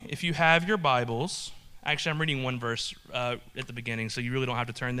if you have your Bibles, actually I'm reading one verse at the beginning, so you really don't have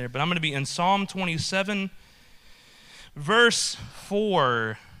to turn there, but I'm going to be in Psalm 27, verse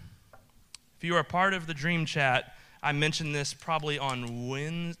 4. If you are a part of the Dream Chat, I mentioned this probably on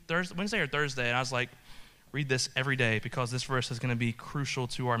Wednesday or Thursday, and I was like, read this every day because this verse is going to be crucial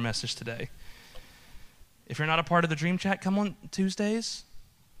to our message today. If you're not a part of the Dream Chat, come on Tuesdays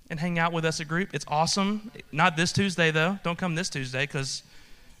and hang out with us a group. It's awesome. Not this Tuesday, though. Don't come this Tuesday because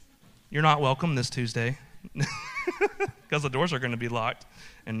you're not welcome this Tuesday because the doors are going to be locked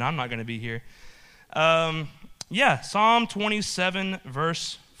and I'm not going to be here. Psalm 27,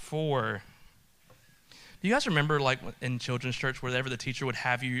 verse 4. Do you guys remember, like, in children's church, whenever the teacher would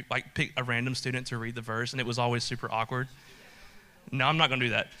have you, like, pick a random student to read the verse, and it was always super awkward? No, I'm not going to do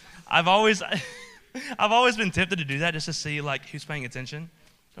that. I've always been tempted to do that just to see, like, who's paying attention.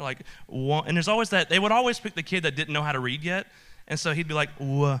 They're like, and there's always that, they would always pick the kid that didn't know how to read yet, and so he'd be like,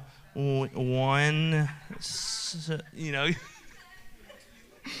 one, you know.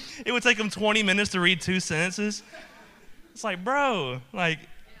 It would take him 20 minutes to read 2 sentences. It's like, bro, like,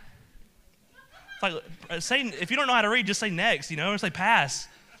 say, if you don't know how to read, just say next, you know, or say pass.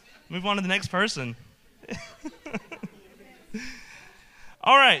 Move on to the next person.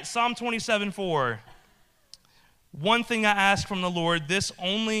 All right, Psalm 27:4. One thing I ask from the Lord, this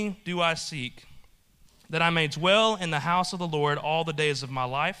only do I seek, that I may dwell in the house of the Lord all the days of my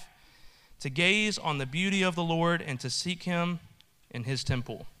life, to gaze on the beauty of the Lord and to seek him in his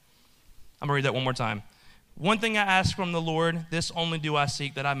temple. I'm going to read that one more time. One thing I ask from the Lord, this only do I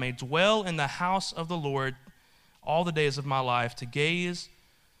seek, that I may dwell in the house of the Lord all the days of my life, to gaze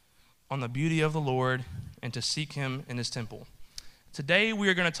on the beauty of the Lord and to seek him in his temple. Today we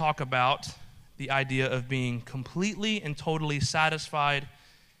are going to talk about the idea of being completely and totally satisfied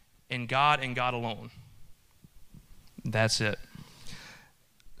in God and God alone. That's it.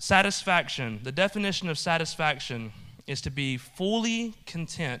 Satisfaction. The definition of satisfaction is to be fully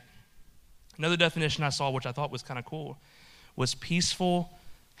content. Another definition I saw, which I thought was kind of cool, was peaceful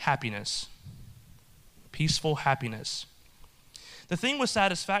happiness. Peaceful happiness. The thing with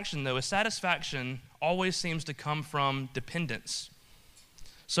satisfaction, though, is satisfaction always seems to come from dependence.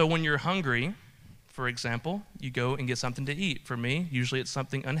 So when you're hungry, for example, you go and get something to eat. For me, usually it's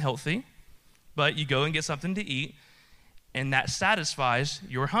something unhealthy, but you go and get something to eat, and that satisfies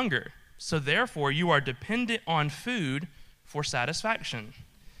your hunger. So therefore, you are dependent on food for satisfaction.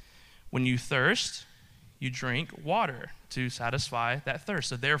 When you thirst, you drink water to satisfy that thirst.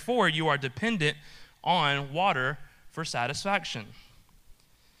 So therefore, you are dependent on water for satisfaction.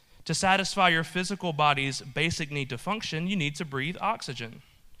 To satisfy your physical body's basic need to function, you need to breathe oxygen.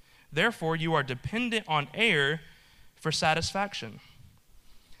 Therefore, you are dependent on air for satisfaction.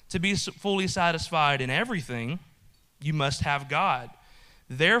 To be fully satisfied in everything, you must have God.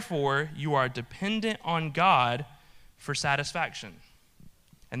 Therefore, you are dependent on God for satisfaction.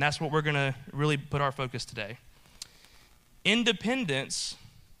 And that's what we're going to really put our focus today. Independence,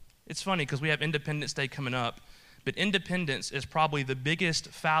 it's funny because we have Independence Day coming up, but independence is probably the biggest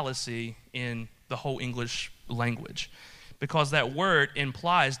fallacy in the whole English language because that word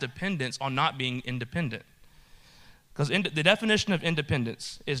implies dependence on not being independent. Because the definition of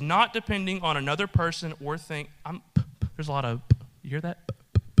independence is not depending on another person or thing. There's a lot of, you hear that?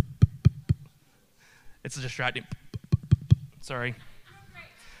 It's distracting. Sorry,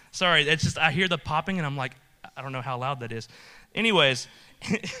 it's just I hear the popping and I'm like, I don't know how loud that is. Anyways,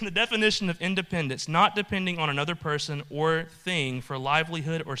 the definition of independence, not depending on another person or thing for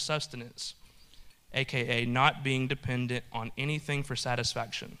livelihood or sustenance, aka not being dependent on anything for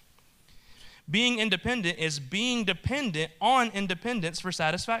satisfaction. Being independent is being dependent on independence for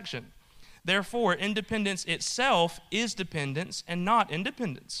satisfaction. Therefore, independence itself is dependence and not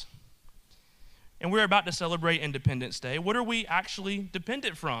independence. And we're about to celebrate Independence Day. What are we actually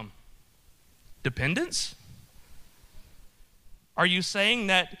dependent from? Dependence? Are you saying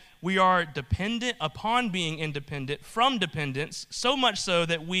that we are dependent upon being independent from dependence, so much so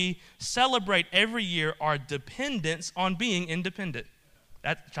that we celebrate every year our dependence on being independent?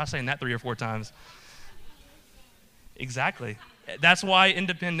 Try saying that 3 or 4 times. Exactly. That's why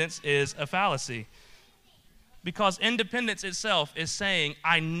independence is a fallacy. Because independence itself is saying,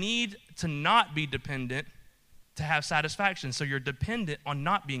 I need to not be dependent to have satisfaction. So you're dependent on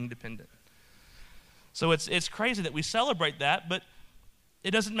not being dependent. So it's crazy that we celebrate that, but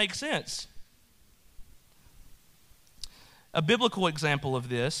it doesn't make sense. A biblical example of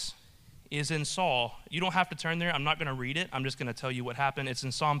this is in Saul. You don't have to turn there. I'm not going to read it. I'm just going to tell you what happened. It's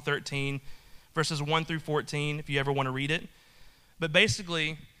in Psalm 13, verses 1 through 14, if you ever want to read it. But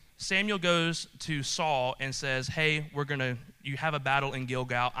basically, Samuel goes to Saul and says, hey, you have a battle in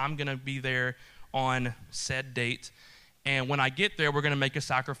Gilgal. I'm going to be there on said date. And when I get there, we're going to make a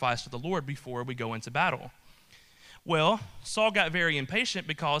sacrifice to the Lord before we go into battle. Well, Saul got very impatient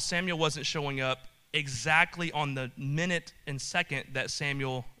because Samuel wasn't showing up exactly on the minute and second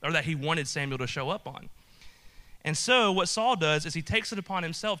that he wanted Samuel to show up on. And so what Saul does is he takes it upon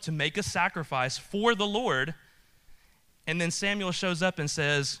himself to make a sacrifice for the Lord. And then Samuel shows up and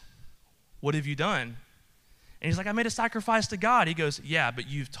says, what have you done? And he's like, I made a sacrifice to God. He goes, yeah, but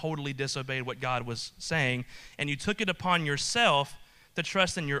you've totally disobeyed what God was saying, and you took it upon yourself to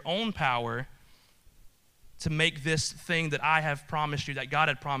trust in your own power to make this thing that I have promised you, that God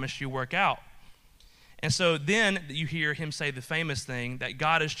had promised you, work out. And so then you hear him say the famous thing that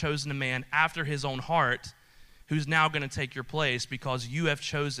God has chosen a man after his own heart who's now going to take your place because you have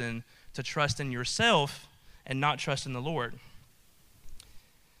chosen to trust in yourself and not trust in the Lord.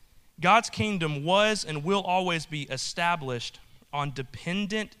 God's kingdom was and will always be established on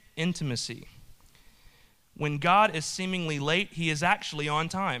dependent intimacy. When God is seemingly late, he is actually on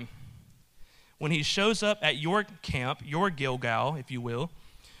time. When he shows up at your camp, your Gilgal, if you will,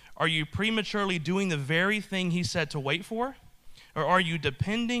 are you prematurely doing the very thing he said to wait for? Or are you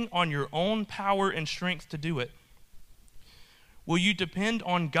depending on your own power and strength to do it? Will you depend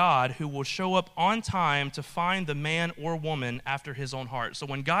on God who will show up on time to find the man or woman after his own heart? So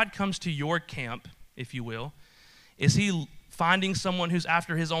when God comes to your camp, if you will, is he finding someone who's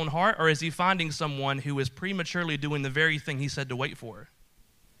after his own heart, or is he finding someone who is prematurely doing the very thing he said to wait for?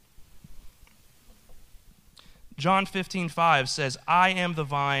 John 15:5 says, I am the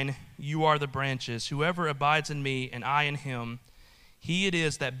vine, you are the branches. Whoever abides in me and I in him, he it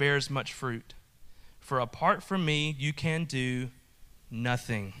is that bears much fruit. For apart from me, you can do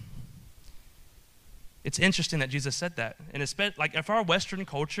nothing. It's interesting that Jesus said that. And especially, like, if our Western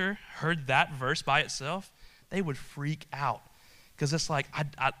culture heard that verse by itself, they would freak out. Because it's like,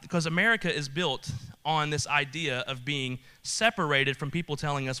 because America is built on this idea of being separated from people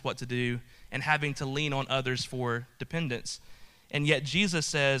telling us what to do and having to lean on others for dependence. And yet Jesus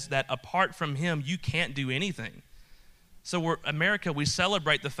says that apart from him, you can't do anything. So America, we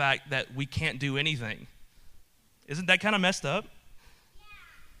celebrate the fact that we can't do anything. Isn't that kind of messed up?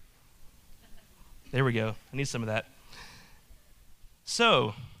 There we go. I need some of that.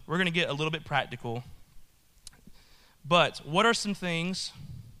 So we're going to get a little bit practical. But what are some things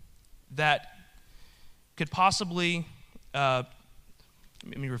that could possibly, let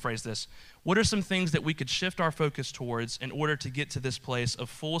me rephrase this. What are some things that we could shift our focus towards in order to get to this place of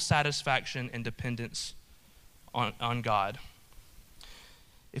full satisfaction and dependence on God?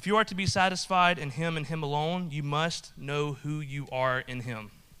 If you are to be satisfied in him and him alone, you must know who you are in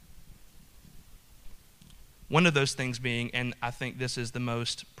him. One of those things being, and I think this is the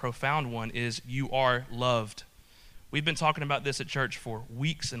most profound one, is you are loved. We've been talking about this at church for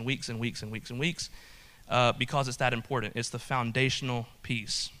weeks and weeks and weeks and weeks and weeks because it's that important. It's the foundational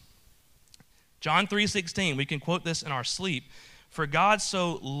piece. John 3:16, we can quote this in our sleep. For God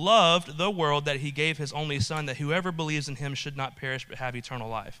so loved the world that he gave his only son, that whoever believes in him should not perish but have eternal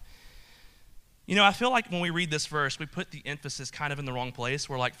life. You know, I feel like when we read this verse, we put the emphasis kind of in the wrong place.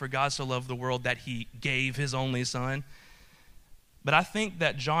 We're like, for God so loved the world that he gave his only son. But I think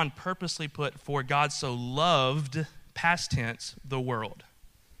that John purposely put, for God so loved, past tense, the world.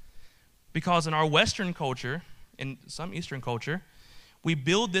 Because in our Western culture, in some Eastern culture, we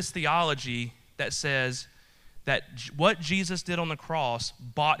build this theology that says that what Jesus did on the cross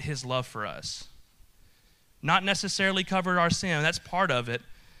bought his love for us. Not necessarily covered our sin, that's part of it,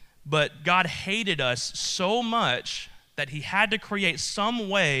 but God hated us so much that he had to create some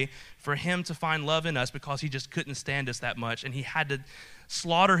way for him to find love in us because he just couldn't stand us that much, and he had to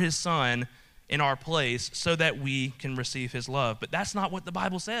slaughter his son in our place so that we can receive his love. But that's not what the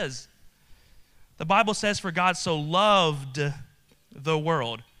Bible says. The Bible says, for God so loved the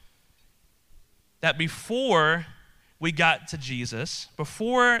world, that before we got to Jesus,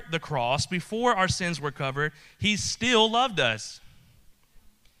 before the cross, before our sins were covered, he still loved us.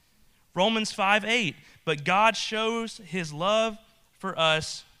 Romans 5:8, but God shows his love for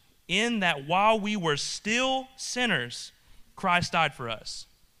us in that while we were still sinners, Christ died for us.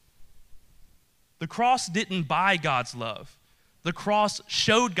 The cross didn't buy God's love. The cross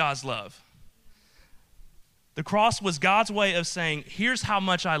showed God's love. The cross was God's way of saying, here's how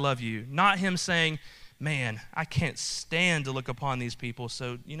much I love you. Not him saying, man, I can't stand to look upon these people.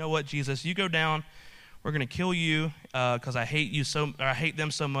 So you know what, Jesus, you go down. We're going to kill you because I hate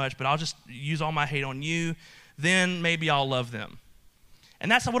them so much, but I'll just use all my hate on you. Then maybe I'll love them.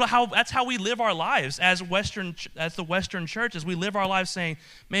 And that's how we live our lives as the Western church, as we live our lives saying,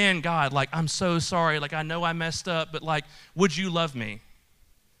 man, God, like, I'm so sorry. Like, I know I messed up, but like, would you love me?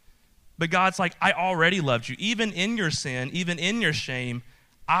 But God's like, I already loved you. Even in your sin, even in your shame,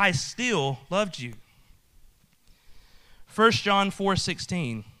 I still loved you. 1 John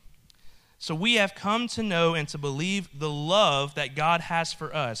 4:16. So we have come to know and to believe the love that God has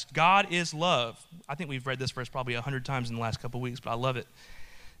for us. God is love. I think we've read this verse probably 100 times in the last couple of weeks, but I love it.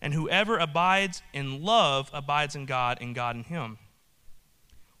 And whoever abides in love abides in God and God in him.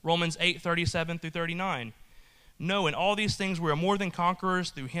 Romans 8:37 through 39. No, in all these things we are more than conquerors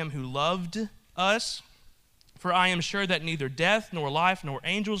through him who loved us. For I am sure that neither death, nor life, nor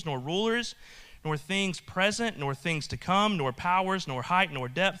angels, nor rulers, nor things present, nor things to come, nor powers, nor height, nor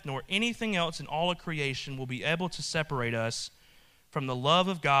depth, nor anything else in all of creation will be able to separate us from the love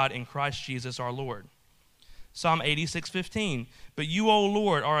of God in Christ Jesus our Lord. Psalm 86:15. But you, O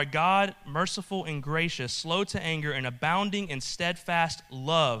Lord, are a God merciful and gracious, slow to anger, and abounding in steadfast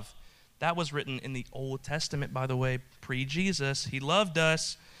love. That was written in the Old Testament, by the way, pre-Jesus. He loved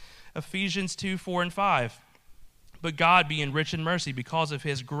us. Ephesians 2:4 and 5. But God, being rich in mercy, because of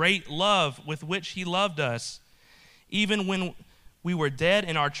his great love with which he loved us, even when we were dead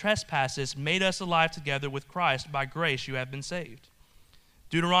in our trespasses, made us alive together with Christ. By grace you have been saved.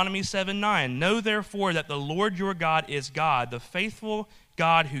 Deuteronomy 7:9. Know therefore that the Lord your God is God, the faithful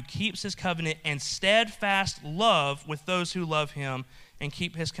God who keeps his covenant and steadfast love with those who love him and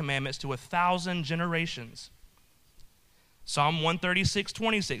keep his commandments to 1,000 generations. Psalm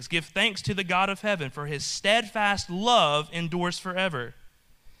 136:26. Give thanks to the God of heaven, for his steadfast love endures forever.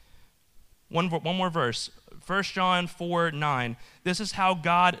 One more verse. 1 John 4:9. This is how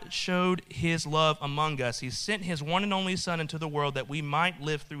God showed his love among us. He sent his one and only Son into the world that we might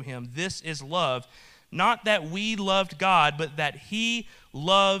live through him. This is love. Not that we loved God, but that he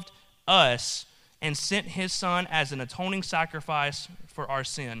loved us and sent his Son as an atoning sacrifice for our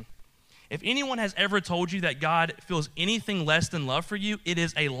sin. If anyone has ever told you that God feels anything less than love for you, it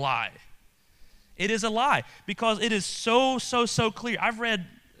is a lie. It is a lie because it is so clear. I've read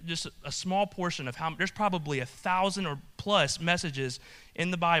just a small portion of how there's probably 1,000 or plus messages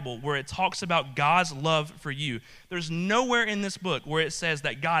in the Bible where it talks about God's love for you. There's nowhere in this book where it says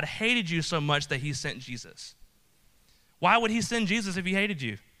that God hated you so much that he sent Jesus. Why would he send Jesus if he hated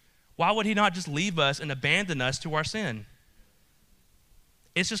you? Why would he not just leave us and abandon us to our sin?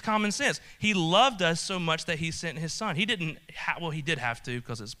 It's just common sense. He loved us so much that he sent his Son. He didn't, he did have to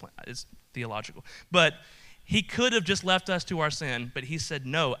because it's theological. But he could have just left us to our sin, but he said,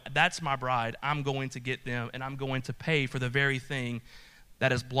 no, that's my bride. I'm going to get them, and I'm going to pay for the very thing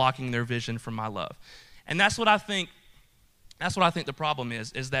that is blocking their vision from my love. And that's what I think the problem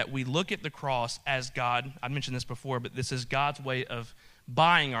is that we look at the cross as God. I mentioned this before, but this is God's way of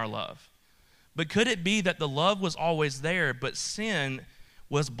buying our love. But could it be that the love was always there, but sin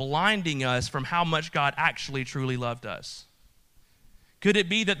was blinding us from how much God actually truly loved us? Could it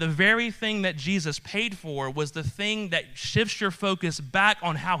be that the very thing that Jesus paid for was the thing that shifts your focus back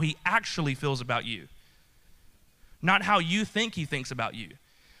on how he actually feels about you, not how you think he thinks about you?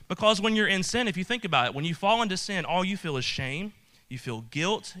 Because when you're in sin, if you think about it, when you fall into sin, all you feel is shame, you feel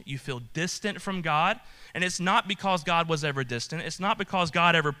guilt, you feel distant from God. And it's not because God was ever distant. It's not because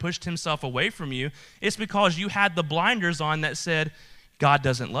God ever pushed himself away from you. It's because you had the blinders on that said, God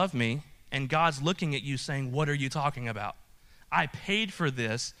doesn't love me, and God's looking at you saying, what are you talking about? I paid for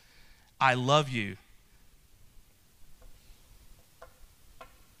this. I love you.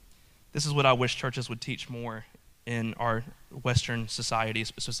 This is what I wish churches would teach more in our Western society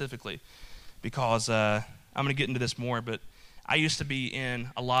specifically, because I'm going to get into this more, but I used to be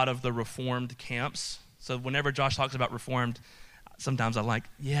in a lot of the Reformed camps. So whenever Josh talks about Reformed, sometimes I'm like,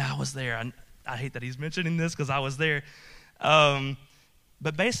 yeah, I was there. I hate that he's mentioning this because I was there.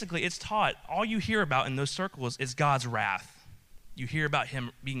 But basically, it's taught, all you hear about in those circles is God's wrath. You hear about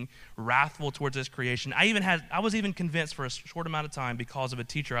him being wrathful towards his creation. I was even convinced for a short amount of time because of a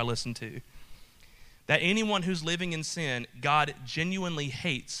teacher I listened to that anyone who's living in sin, God genuinely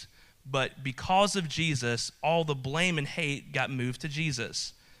hates, but because of Jesus, all the blame and hate got moved to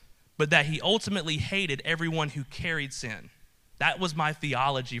Jesus. But that he ultimately hated everyone who carried sin. That was my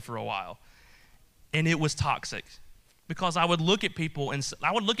theology for a while. And it was toxic. Because I would look at people in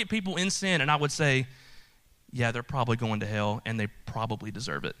sin and I would say, yeah, they're probably going to hell and they probably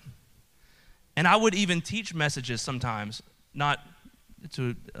deserve it. And I would even teach messages sometimes,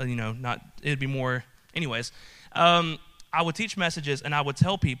 it'd be more, anyways. I would teach messages and I would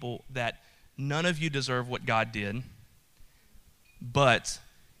tell people that none of you deserve what God did, but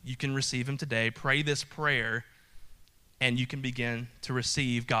you can receive him today, pray this prayer, and you can begin to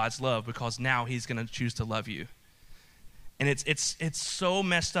receive God's love because now he's going to choose to love you. And it's so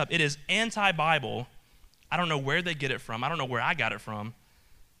messed up. It is anti-Bible. I don't know where they get it from. I don't know where I got it from.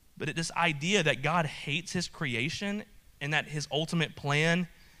 But this idea that God hates his creation and that his ultimate plan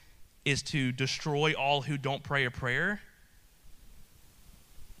is to destroy all who don't pray a prayer,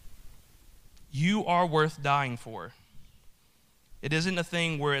 you are worth dying for. It isn't a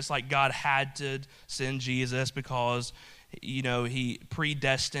thing where it's like God had to send Jesus because, he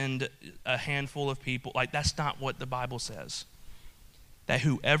predestined a handful of people. Like, that's not what the Bible says. That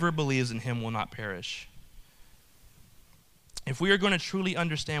whoever believes in him will not perish. If we are going to truly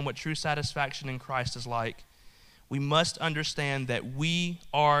understand what true satisfaction in Christ is like, we must understand that we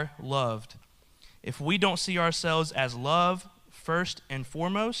are loved. If we don't see ourselves as love first and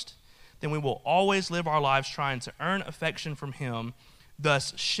foremost, then we will always live our lives trying to earn affection from him,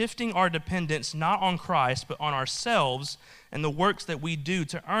 thus shifting our dependence not on Christ, but on ourselves and the works that we do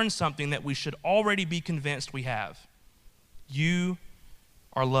to earn something that we should already be convinced we have. You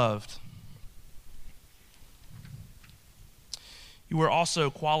are loved. You are also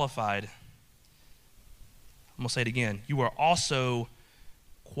qualified. I'm going to say it again. You are also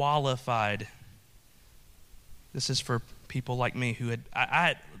qualified. This is for people like me who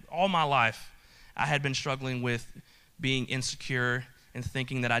had all my life, I had been struggling with being insecure and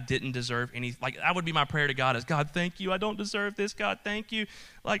thinking that I didn't deserve any. Like, that would be my prayer to God is, God, thank you. I don't deserve this. God, thank you.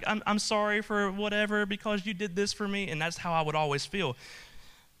 Like, I'm sorry for whatever because you did this for me. And that's how I would always feel.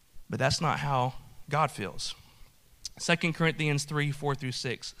 But that's not how God feels. 2 Corinthians 3, 4 through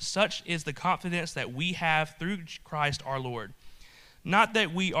 6. Such is the confidence that we have through Christ our Lord. Not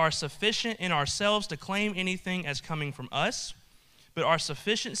that we are sufficient in ourselves to claim anything as coming from us, but our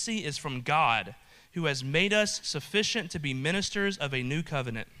sufficiency is from God, who has made us sufficient to be ministers of a new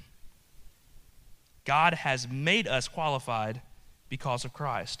covenant. God has made us qualified because of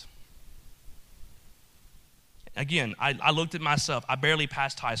Christ. Again, I looked at myself. I barely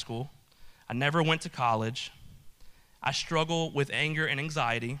passed high school. I never went to college. I struggle with anger and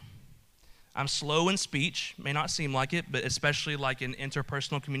anxiety. I'm slow in speech. May not seem like it, but especially like in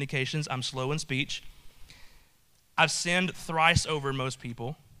interpersonal communications, I'm slow in speech. I've sinned thrice over most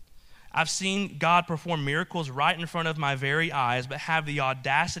people. I've seen God perform miracles right in front of my very eyes, but have the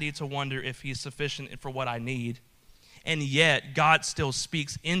audacity to wonder if he's sufficient for what I need. And yet, God still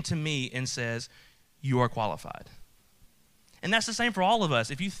speaks into me and says, you are qualified. And that's the same for all of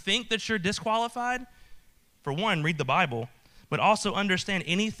us. If you think that you're disqualified, for one, read the Bible, but also understand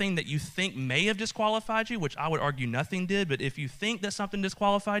anything that you think may have disqualified you, which I would argue nothing did, but if you think that something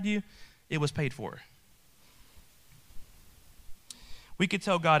disqualified you, it was paid for. We could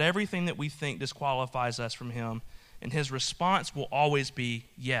tell God everything that we think disqualifies us from him, and his response will always be,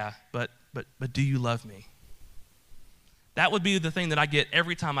 yeah, but do you love me? That would be the thing that I get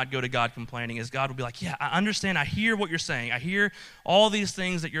every time I'd go to God complaining, is God would be like, yeah, I understand, I hear what you're saying, I hear all these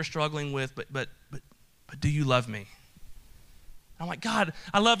things that you're struggling with, but do you love me? I'm like, God,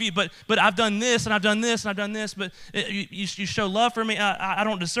 I love you, but I've done this, and I've done this, and I've done this, but you show love for me, I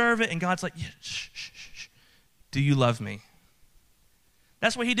don't deserve it, and God's like, yeah, shh. Do you love me?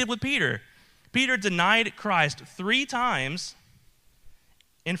 That's what he did with Peter. Peter denied Christ 3 times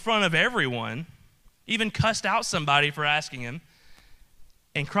in front of everyone, even cussed out somebody for asking him.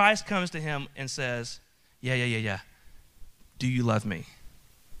 And Christ comes to him and says, yeah. Do you love me?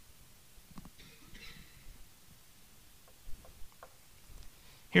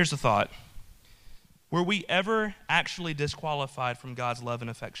 Here's the thought. Were we ever actually disqualified from God's love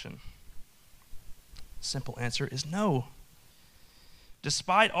and affection? Simple answer is no.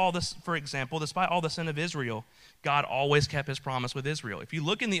 Despite all this, for example, despite all the sin of Israel, God always kept his promise with Israel. If you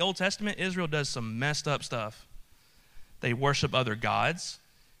look in the Old Testament, Israel does some messed up stuff. They worship other gods.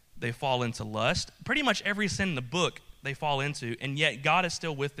 They fall into lust. Pretty much every sin in the book they fall into, and yet God is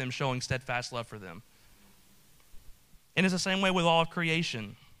still with them, showing steadfast love for them. And it's the same way with all of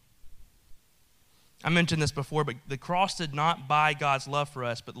creation. I mentioned this before, but the cross did not buy God's love for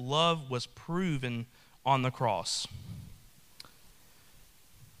us, but love was proven on the cross.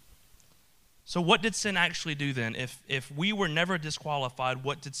 So what did sin actually do then? If we were never disqualified,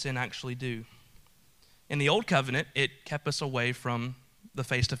 what did sin actually do? In the old covenant, it kept us away from the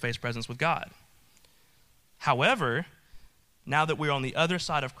face-to-face presence with God. However, now that we're on the other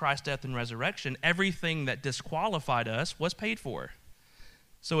side of Christ's death and resurrection, everything that disqualified us was paid for.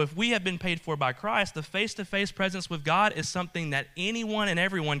 So if we have been paid for by Christ, the face-to-face presence with God is something that anyone and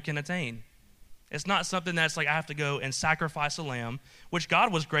everyone can attain. It's not something that's like I have to go and sacrifice a lamb, which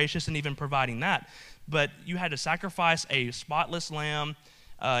God was gracious in even providing that. But you had to sacrifice a spotless lamb.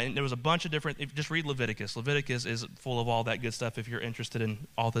 And there was a bunch of different, just read Leviticus. Leviticus is full of all that good stuff if you're interested in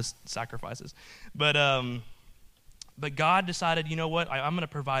all this sacrifices. But God decided, you know what, I'm going to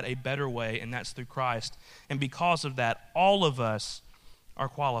provide a better way, and that's through Christ. And because of that, all of us are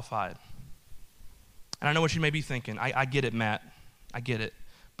qualified. And I know what you may be thinking. I get it, Matt. I get it.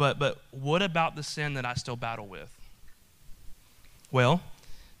 But what about the sin that I still battle with? Well,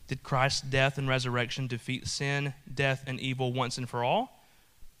 did Christ's death and resurrection defeat sin, death, and evil once and for all?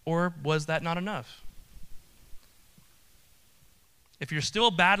 Or was that not enough? If you're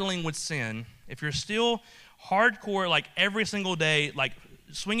still battling with sin, if you're still hardcore, like every single day, like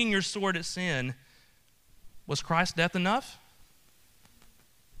swinging your sword at sin, was Christ's death enough?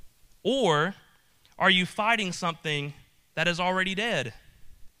 Or are you fighting something that is already dead?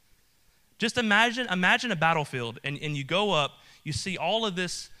 Just imagine a battlefield, and you go up, you see all of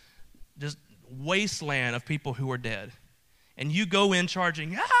this just wasteland of people who are dead. And you go in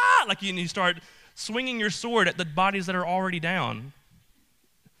charging, like you start swinging your sword at the bodies that are already down.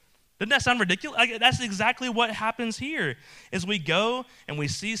 Doesn't that sound ridiculous? That's exactly what happens here. Is we go and we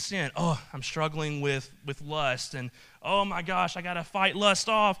see sin. Oh, I'm struggling with lust. And oh my gosh, I got to fight lust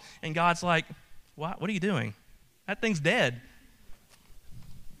off. And God's like, what are you doing? That thing's dead.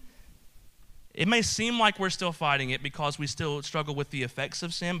 It may seem like we're still fighting it because we still struggle with the effects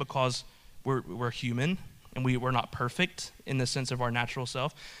of sin because we're human and we're not perfect in the sense of our natural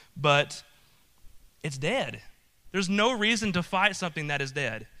self. But it's dead. There's no reason to fight something that is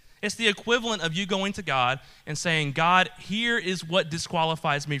dead. It's the equivalent of you going to God and saying, God, here is what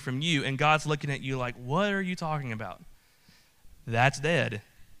disqualifies me from you. And God's looking at you like, what are you talking about? That's dead.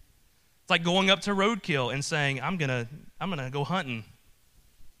 It's like going up to roadkill and saying, I'm gonna go hunting.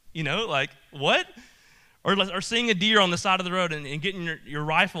 You know, like, what? Or seeing a deer on the side of the road and getting your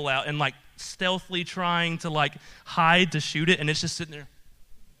rifle out and like stealthily trying to like hide to shoot it, and it's just sitting there.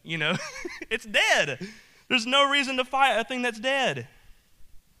 You know, it's dead. There's no reason to fight a thing that's dead.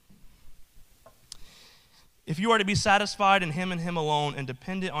 If you are to be satisfied in Him and Him alone and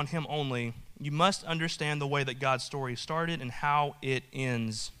dependent on Him only, you must understand the way that God's story started and how it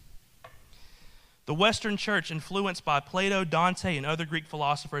ends. The Western church, influenced by Plato, Dante, and other Greek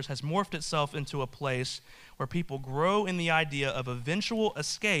philosophers, has morphed itself into a place where people grow in the idea of eventual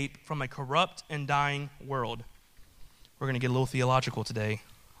escape from a corrupt and dying world. We're going to get a little theological today.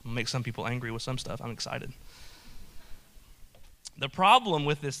 I'm going to make some people angry with some stuff. I'm excited. The problem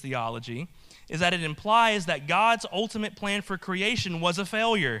with this theology is that it implies that God's ultimate plan for creation was a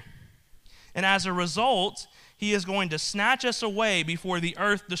failure. And as a result, He is going to snatch us away before the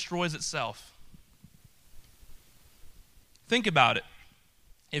earth destroys itself. Think about it.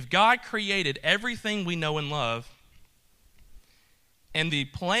 If God created everything we know and love, and the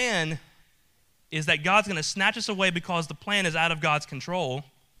plan is that God's going to snatch us away because the plan is out of God's control,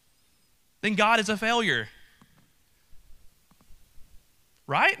 then God is a failure.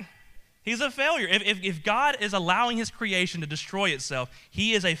 Right? He's a failure. If God is allowing His creation to destroy itself,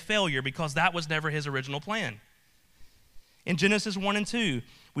 He is a failure because that was never His original plan. In Genesis 1 and 2,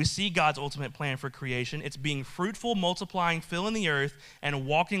 we see God's ultimate plan for creation. It's being fruitful, multiplying, filling the earth, and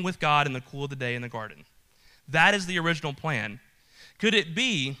walking with God in the cool of the day in the garden. That is the original plan. Could it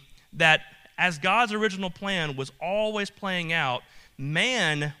be that as God's original plan was always playing out,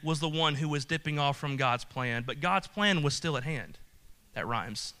 man was the one who was dipping off from God's plan, but God's plan was still at hand? That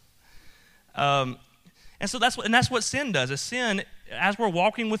rhymes. And so that's what sin does. Is sin, as we're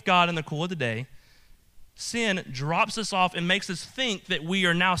walking with God in the cool of the day, sin drops us off and makes us think that we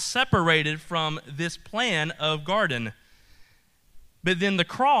are now separated from this plan of garden. But then the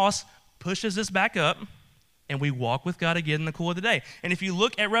cross pushes us back up, and we walk with God again in the cool of the day. And if you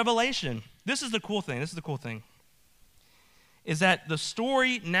look at Revelation, this is the cool thing, is that the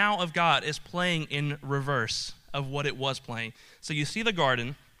story now of God is playing in reverse of what it was playing. So you see the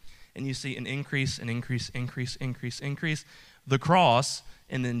garden, and you see an increase, the cross,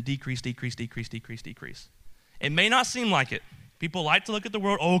 and then decrease. It may not seem like it. People like to look at the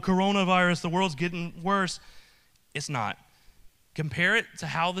world, oh, coronavirus, the world's getting worse. It's not. Compare it to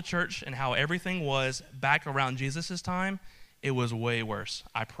how the church and how everything was back around Jesus' time. It was way worse,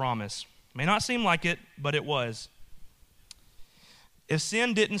 I promise. May not seem like it, but it was. If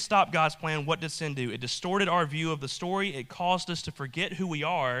sin didn't stop God's plan, what did sin do? It distorted our view of the story, it caused us to forget who we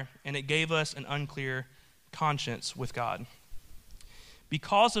are, and it gave us an unclear conscience with God.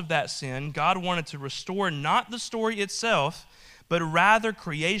 Because of that sin, God wanted to restore not the story itself, but rather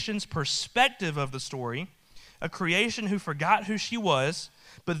creation's perspective of the story, a creation who forgot who she was,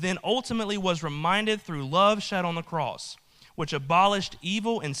 but then ultimately was reminded through love shed on the cross, which abolished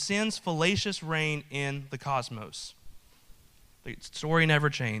evil and sin's fallacious reign in the cosmos. The story never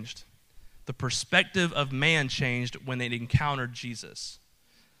changed. The perspective of man changed when they encountered Jesus.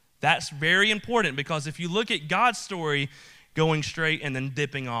 That's very important, because if you look at God's story going straight and then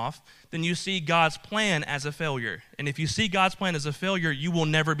dipping off, then you see God's plan as a failure. And if you see God's plan as a failure, you will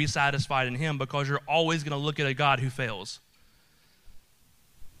never be satisfied in him, because you're always going to look at a God who fails.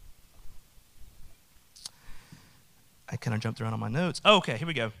 I kind of jumped around on my notes. Oh, okay, here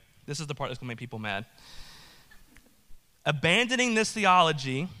we go. This is the part that's going to make people mad. Abandoning this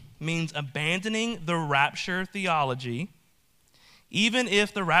theology means abandoning the rapture theology, even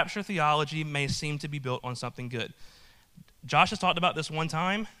if the rapture theology may seem to be built on something good. Josh has talked about this one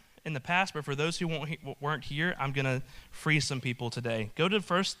time in the past, but for those who weren't here, I'm going to free some people today. Go to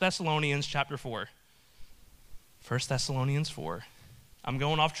 1 Thessalonians chapter 4. 1 Thessalonians 4. I'm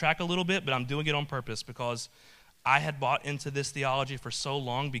going off track a little bit, but I'm doing it on purpose because I had bought into this theology for so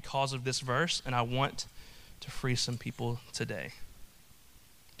long because of this verse, and I want to free some people today.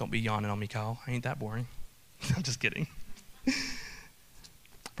 Don't be yawning on me, Kyle. I ain't that boring. I'm just kidding.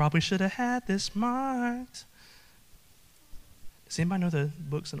 Probably should have had this marked. Does anybody know the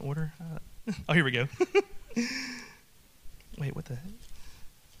books in order? Oh, here we go. Wait, what the heck?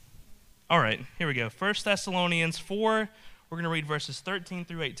 All right, here we go. 1 Thessalonians 4. We're going to read verses 13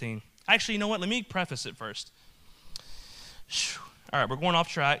 through 18. Actually, you know what? Let me preface it first. All right, we're going off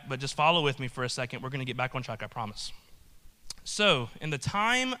track, but just follow with me for a second. We're going to get back on track, I promise. So, in the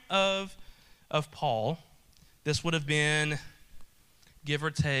time of Paul, this would have been, give or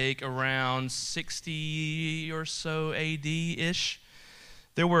take, around 60 or so AD-ish.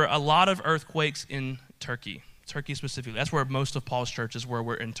 There were a lot of earthquakes in Turkey specifically. That's where most of Paul's churches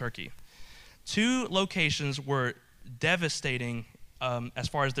were in Turkey. 2 locations were devastating as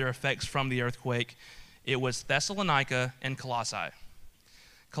far as their effects from the earthquake. It was Thessalonica and Colossae.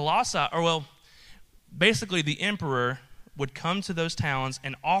 Basically the emperor would come to those towns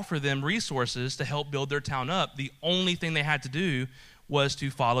and offer them resources to help build their town up. The only thing they had to do was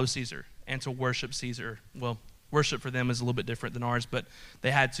to follow Caesar and to worship Caesar. Well, worship for them is a little bit different than ours, but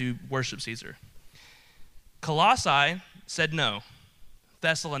they had to worship Caesar. Colossae said no.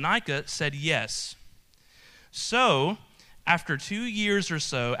 Thessalonica said yes. So, after 2 years or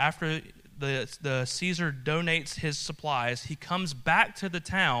so, after the Caesar donates his supplies, he comes back to the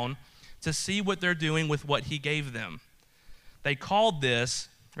town to see what they're doing with what he gave them. They called this,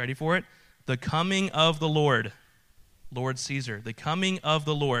 ready for it, the coming of the Lord. Lord Caesar, the coming of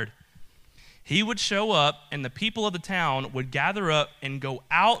the Lord. He would show up, and the people of the town would gather up and go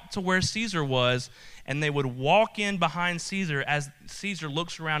out to where Caesar was, and they would walk in behind Caesar as Caesar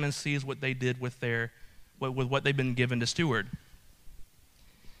looks around and sees what they did with what they've been given to steward.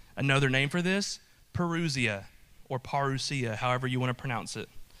 Another name for this, Perusia, or Parousia, however you want to pronounce it.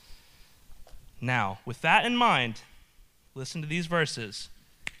 Now, with that in mind, listen to these verses.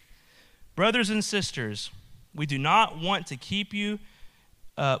 Brothers and sisters, we do not want to keep you,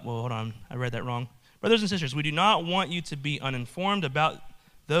 hold on, I read that wrong. Brothers and sisters, we do not want you to be uninformed about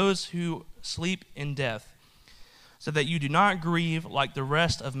those who sleep in death, so that you do not grieve like the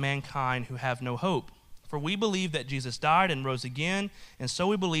rest of mankind who have no hope. For we believe that Jesus died and rose again, and so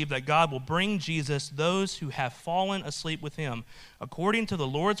we believe that God will bring Jesus those who have fallen asleep with him. According to the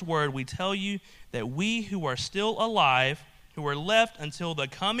Lord's word, we tell you that we who are still alive, who are left until the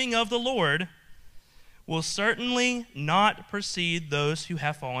coming of the Lord, will certainly not precede those who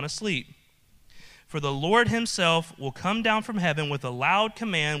have fallen asleep. For the Lord himself will come down from heaven with a loud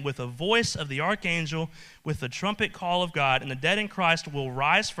command, with a voice of the archangel, with the trumpet call of God, and the dead in Christ will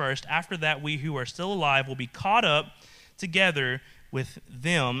rise first. After that, we who are still alive will be caught up together with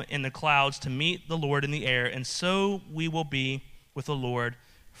them in the clouds to meet the Lord in the air, and so we will be with the Lord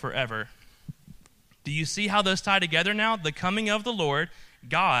forever. Do you see how those tie together now? The coming of the Lord,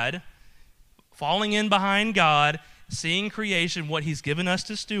 God, falling in behind God, seeing creation, what he's given us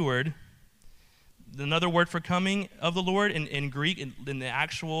to steward. Another word for coming of the Lord in Greek, in the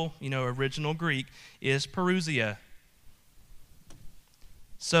actual, original Greek, is Perusia.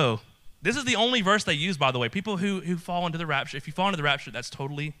 So, this is the only verse they use, by the way. People who fall into the rapture, if you fall into the rapture, that's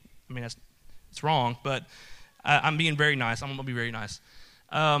totally, it's wrong, but I'm being very nice. I'm going to be very nice.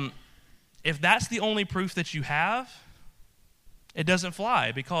 If that's the only proof that you have, it doesn't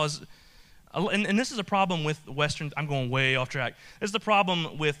fly, because, and this is a problem with Western, I'm going way off track. This is the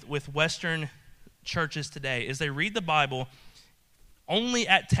problem with Western churches today, is they read the Bible only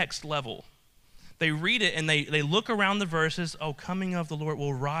at text level. They read it and they look around the verses, coming of the Lord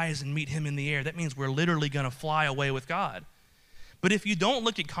will rise and meet him in the air. That means we're literally going to fly away with God. But if you don't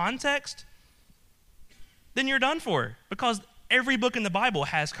look at context, then you're done for, because every book in the Bible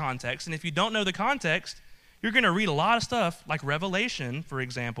has context, and if you don't know the context, You're going to read a lot of stuff like Revelation, for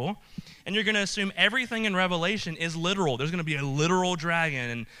example, and you're going to assume everything in Revelation is literal. There's going to be a literal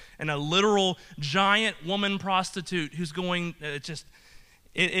dragon and a literal giant woman prostitute who's going,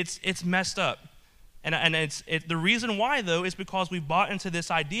 it's messed up. And the reason why, though, is because we bought into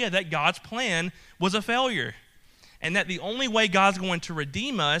this idea that God's plan was a failure and that the only way God's going to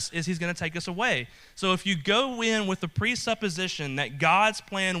redeem us is he's going to take us away. So if you go in with the presupposition that God's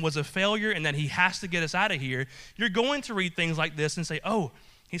plan was a failure and that he has to get us out of here, you're going to read things like this and say, oh,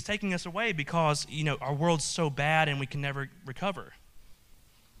 he's taking us away because, our world's so bad and we can never recover.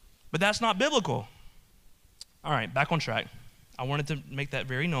 But that's not biblical. All right, back on track. I wanted to make that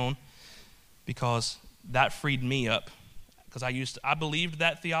very known because that freed me up. Because I believed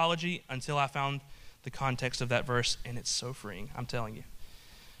that theology until I found the context of that verse, and it's so freeing. I'm telling you.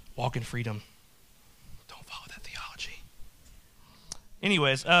 Walk in freedom. Don't follow that theology.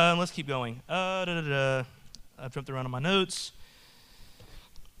 Anyways, let's keep going. I've jumped around on my notes.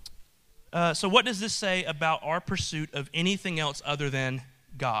 So what does this say about our pursuit of anything else other than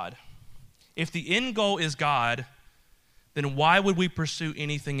God? If the end goal is God, then why would we pursue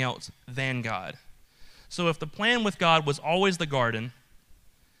anything else than God? So if the plan with God was always the garden,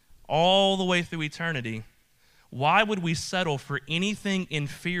 all the way through eternity, why would we settle for anything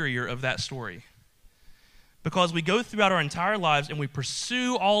inferior of that story? Because we go throughout our entire lives and we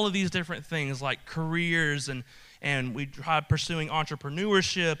pursue all of these different things like careers and we try pursuing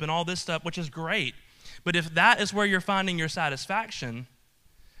entrepreneurship and all this stuff, which is great. But if that is where you're finding your satisfaction,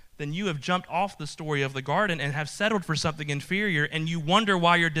 then you have jumped off the story of the garden and have settled for something inferior, and you wonder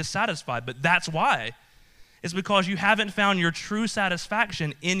why you're dissatisfied. But that's why. It's because you haven't found your true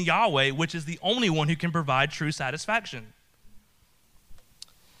satisfaction in Yahweh, which is the only one who can provide true satisfaction.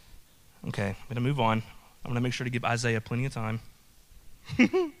 Okay, I'm going to move on. I'm going to make sure to give Isaiah plenty of time.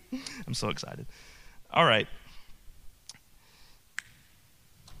 I'm so excited. All right.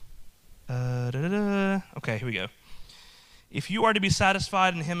 Okay, here we go. If you are to be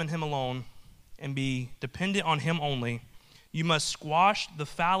satisfied in him and him alone and be dependent on him only, you must squash the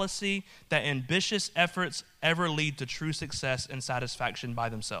fallacy that ambitious efforts ever lead to true success and satisfaction by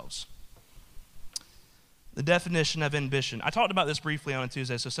themselves. The definition of ambition. I talked about this briefly on a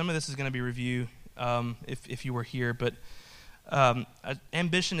Tuesday, so some of this is going to be review if you were here, but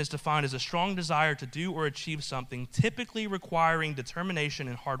ambition is defined as a strong desire to do or achieve something, typically requiring determination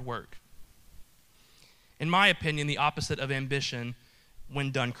and hard work. In my opinion, the opposite of ambition,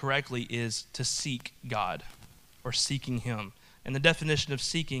 when done correctly, is to seek God or seeking him. And the definition of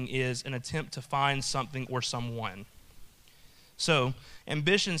seeking is an attempt to find something or someone. So,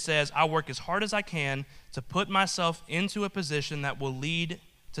 ambition says, I work as hard as I can to put myself into a position that will lead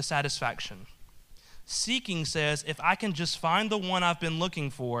to satisfaction. Seeking says, if I can just find the one I've been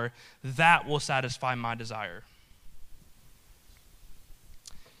looking for, that will satisfy my desire.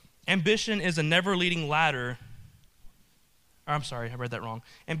 Ambition is a never-leading ladder. I'm sorry, I read that wrong.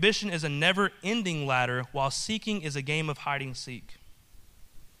 Ambition is a never-ending ladder, while seeking is a game of hide-and-seek.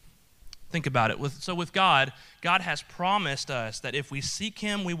 Think about it. With God, God has promised us that if we seek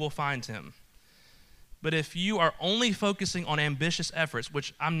him, we will find him. But if you are only focusing on ambitious efforts,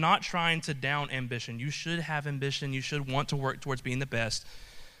 which I'm not trying to down ambition. You should have ambition. You should want to work towards being the best.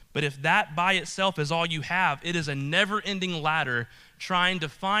 But if that by itself is all you have, it is a never-ending ladder trying to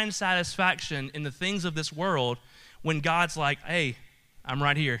find satisfaction in the things of this world when God's like, hey, I'm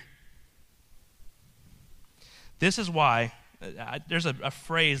right here. This is why there's a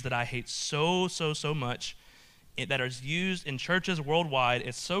phrase that I hate so much that is used in churches worldwide.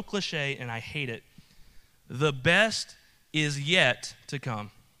 It's so cliche, and I hate it. The best is yet to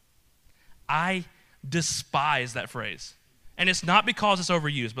come. I despise that phrase. And it's not because it's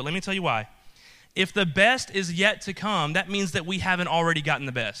overused, but let me tell you why. If the best is yet to come, that means that we haven't already gotten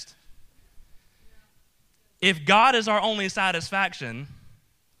the best. If God is our only satisfaction,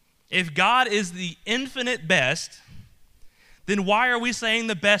 if God is the infinite best, then why are we saying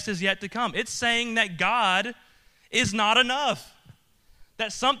the best is yet to come? It's saying that God is not enough.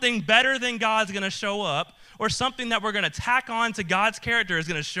 That something better than God's going to show up, or something that we're going to tack on to God's character is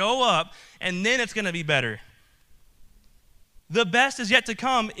going to show up, and then it's going to be better. The best is yet to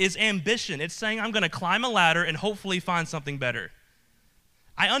come is ambition. It's saying I'm going to climb a ladder and hopefully find something better.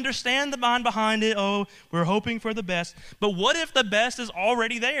 I understand the mind behind it. Oh, we're hoping for the best. But what if the best is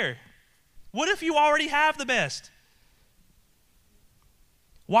already there? What if you already have the best?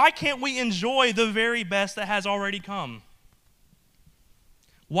 Why can't we enjoy the very best that has already come?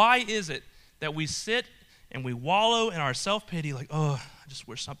 Why is it that we sit and we wallow in our self-pity like, oh, I just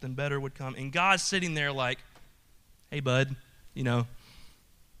wish something better would come. And God's sitting there like, hey, bud,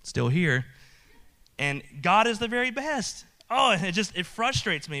 still here. And God is the very best. Oh, it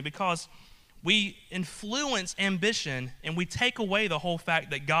frustrates me because we influence ambition and we take away the whole fact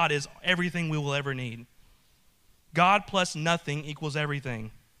that God is everything we will ever need. God plus nothing equals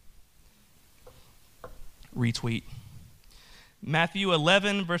everything. Retweet. Matthew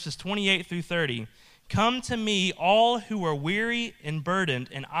 11, verses 28 through 30. Come to me, all who are weary and burdened,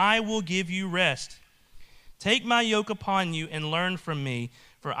 and I will give you rest. Take my yoke upon you and learn from me,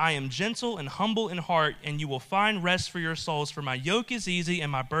 for I am gentle and humble in heart, and you will find rest for your souls, for my yoke is easy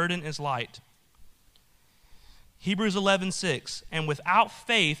and my burden is light. Hebrews 11:6. And without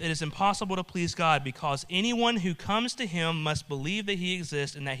faith it is impossible to please God, because anyone who comes to him must believe that he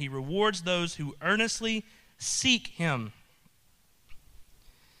exists and that he rewards those who earnestly seek him.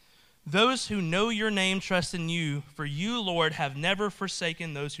 Those who know your name trust in you, for you, Lord, have never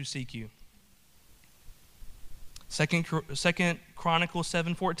forsaken those who seek you. Second Chronicles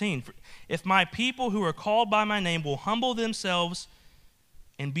 7:14. If my people who are called by my name will humble themselves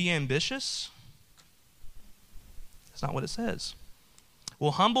and be ambitious, that's not what it says.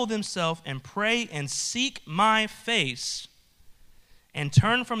 Will humble themselves and pray and seek my face and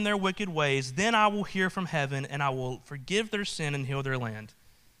turn from their wicked ways, then I will hear from heaven and I will forgive their sin and heal their land.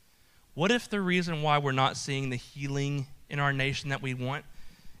 What if the reason why we're not seeing the healing in our nation that we want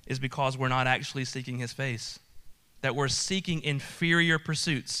is because we're not actually seeking his face? That we're seeking inferior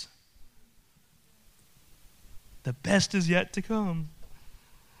pursuits. The best is yet to come.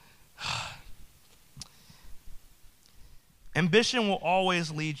 Ambition will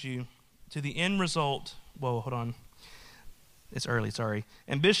always lead you to the end result. Whoa, hold on. It's early, sorry.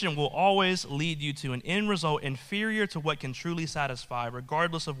 Ambition will always lead you to an end result inferior to what can truly satisfy,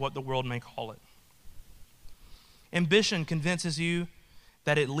 regardless of what the world may call it. Ambition convinces you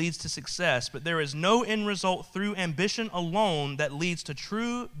that it leads to success, but there is no end result through ambition alone that leads to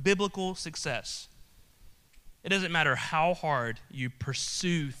true biblical success. It doesn't matter how hard you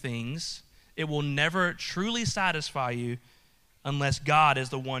pursue things, it will never truly satisfy you unless God is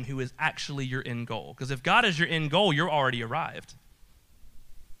the one who is actually your end goal. Because if God is your end goal, you're already arrived.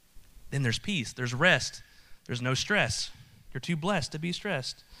 Then there's peace, there's rest, there's no stress. You're too blessed to be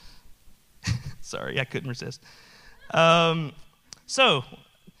stressed. Sorry, I couldn't resist. So,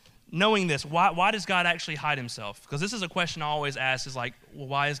 knowing this, why does God actually hide himself? Because this is a question I always ask, is like, well,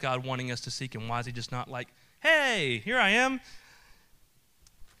 why is God wanting us to seek him? Why is he just not like, hey, here I am?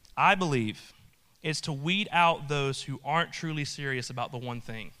 I believe it's to weed out those who aren't truly serious about the one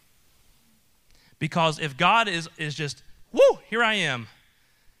thing. Because if God is just, woo, here I am,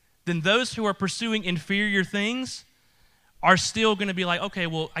 then those who are pursuing inferior things are still going to be like, okay,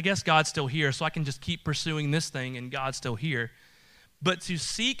 well, I guess God's still here, so I can just keep pursuing this thing and God's still here. But to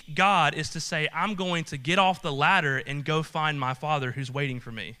seek God is to say, I'm going to get off the ladder and go find my Father who's waiting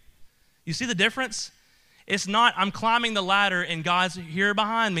for me. You see the difference? It's not, I'm climbing the ladder and God's here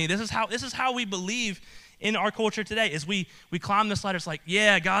behind me. This is how we believe in our culture today, is we climb this ladder. It's like,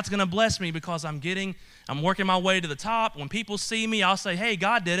 yeah, God's going to bless me because I'm working my way to the top. When people see me, I'll say, hey,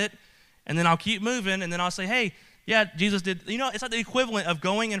 God did it. And then I'll keep moving. And then I'll say, hey, yeah, Jesus did. You know, it's like the equivalent of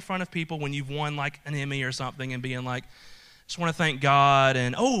going in front of people when you've won like an Emmy or something and being like, just want to thank God.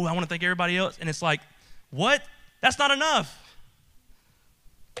 And, oh, I want to thank everybody else. And it's like, what? That's not enough.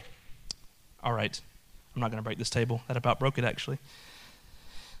 All right. I'm not going to break this table. That about broke it, actually.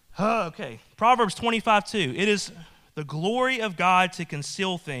 Okay. Proverbs 25:2. It is the glory of God to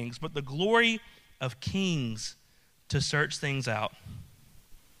conceal things, but the glory of kings to search things out.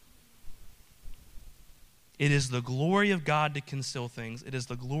 It is the glory of God to conceal things. It is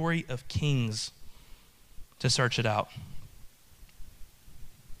the glory of kings to search it out.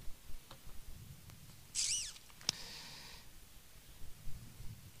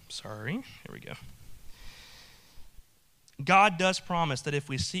 Sorry. Here we go. God does promise that if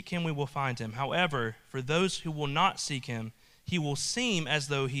we seek him, we will find him. However, for those who will not seek him, he will seem as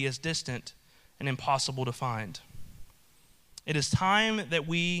though he is distant and impossible to find. It is time that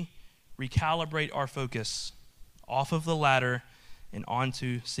we recalibrate our focus off of the ladder and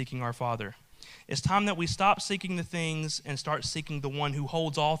onto seeking our Father. It's time that we stop seeking the things and start seeking the one who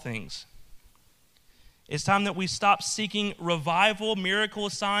holds all things. It's time that we stop seeking revival,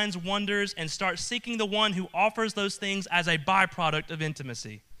 miracles, signs, wonders, and start seeking the one who offers those things as a byproduct of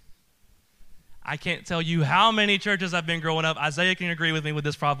intimacy. I can't tell you how many churches I've been growing up, Isaiah can agree with me with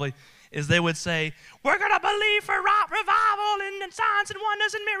this probably, is they would say, we're going to believe for revival and signs and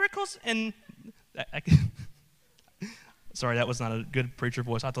wonders and miracles. And sorry, that was not a good preacher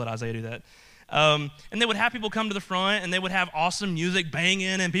voice. I have to let Isaiah do that. And they would have people come to the front, and they would have awesome music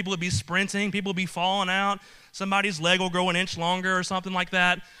banging, and people would be sprinting, people would be falling out, somebody's leg will grow an inch longer or something like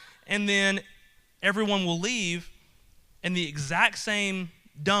that. And then everyone will leave in the exact same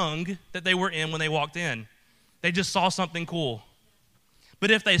dung that they were in when they walked in. They just saw something cool.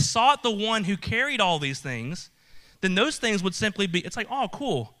 But if they sought the one who carried all these things, then those things would simply be, it's like, oh,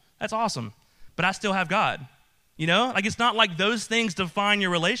 cool, that's awesome, but I still have God. You know, like it's not like those things define your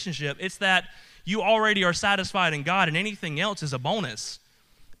relationship. It's that you already are satisfied in God and anything else is a bonus.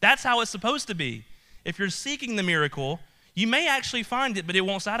 That's how it's supposed to be. If you're seeking the miracle, you may actually find it, but it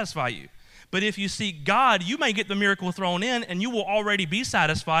won't satisfy you. But if you seek God, you may get the miracle thrown in and you will already be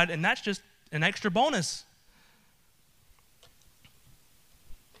satisfied, and that's just an extra bonus.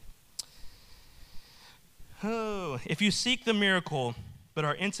 Oh, if you seek the miracle but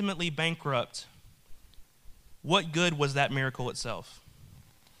are intimately bankrupt, what good was that miracle itself?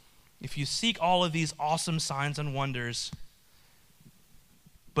 If you seek all of these awesome signs and wonders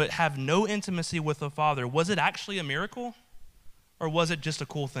but have no intimacy with the Father, was it actually a miracle or was it just a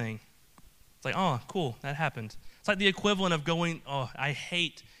cool thing? It's like, oh, cool, that happened. It's like the equivalent of going, oh, I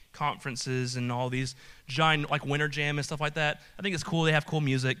hate conferences and all these giant, like Winter Jam and stuff like that. I think it's cool, they have cool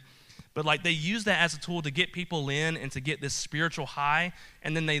music. But like they use that as a tool to get people in and to get this spiritual high,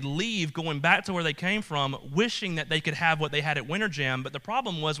 and then they leave going back to where they came from, wishing that they could have what they had at Winter Jam. But the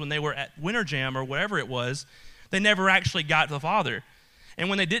problem was when they were at Winter Jam or whatever it was, they never actually got the Father. And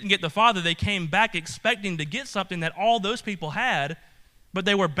when they didn't get the Father, they came back expecting to get something that all those people had, but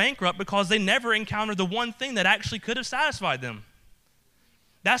they were bankrupt because they never encountered the one thing that actually could have satisfied them.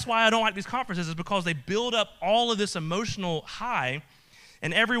 That's why I don't like these conferences, is because they build up all of this emotional high,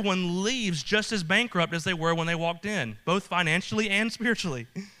 and everyone leaves just as bankrupt as they were when they walked in, both financially and spiritually.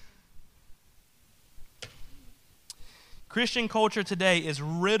 Christian culture today is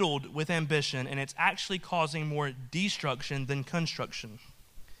riddled with ambition, and it's actually causing more destruction than construction.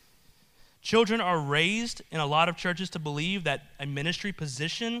 Children are raised in a lot of churches to believe that a ministry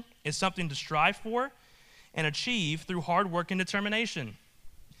position is something to strive for and achieve through hard work and determination.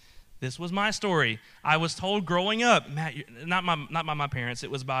 This was my story. I was told growing up, Matt, not by my parents,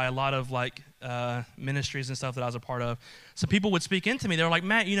 it was by a lot of like ministries and stuff that I was a part of. So people would speak into me. They were like,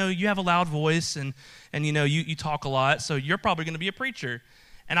 Matt, you know, you have a loud voice and you know, you talk a lot, so you're probably going to be a preacher.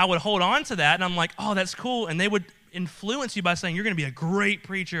 And I would hold on to that, and I'm like, oh, that's cool. And they would influence you by saying, you're going to be a great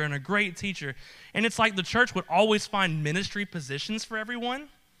preacher and a great teacher. And it's like the church would always find ministry positions for everyone.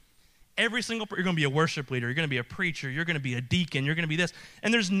 Every single, you're going to be a worship leader, you're going to be a preacher, you're going to be a deacon, you're going to be this.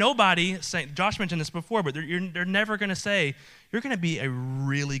 And there's nobody saying, Josh mentioned this before, but they're never going to say, you're going to be a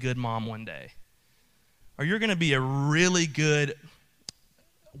really good mom one day. Or you're going to be a really good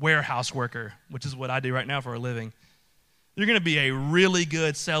warehouse worker, which is what I do right now for a living. You're going to be a really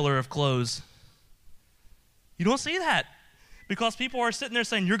good seller of clothes. You don't see that because people are sitting there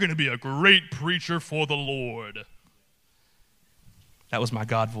saying, you're going to be a great preacher for the Lord. That was my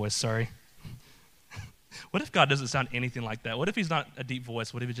God voice, sorry. What if God doesn't sound anything like that? What if he's not a deep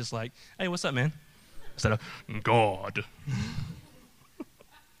voice? What if he's just like, hey, what's up, man? Instead of, God.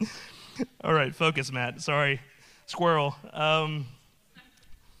 All right, focus, Matt. Sorry. Squirrel.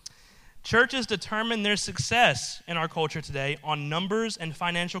 Churches determine their success in our culture today on numbers and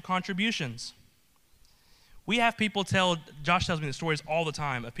financial contributions. We have people Josh tells me the stories all the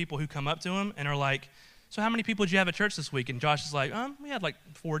time of people who come up to him and are like, so how many people did you have at church this week? And Josh is like, we had like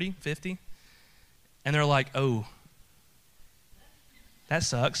 40, 50. And they're like, oh, that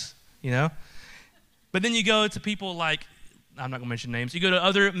sucks, you know? But then you go to people like, I'm not going to mention names. You go to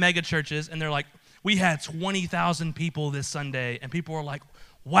other mega churches and they're like, we had 20,000 people this Sunday. And people are like,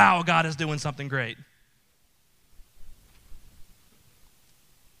 wow, God is doing something great.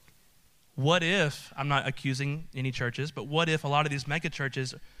 What if, I'm not accusing any churches, but what if a lot of these mega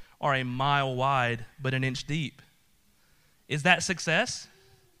churches are a mile wide but an inch deep? Is that success?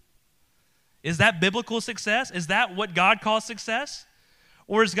 Is that biblical success? Is that what God calls success?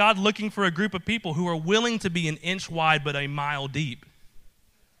 Or is God looking for a group of people who are willing to be an inch wide but a mile deep?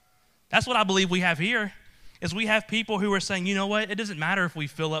 That's what I believe we have here, is we have people who are saying, you know what, it doesn't matter if we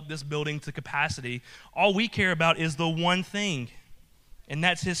fill up this building to capacity. All we care about is the one thing, and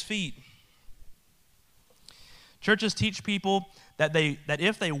that's his feet. Churches teach people that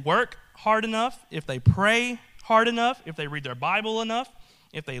if they work hard enough, if they pray hard enough, if they read their Bible enough,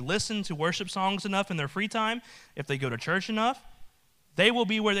 if they listen to worship songs enough in their free time, if they go to church enough, they will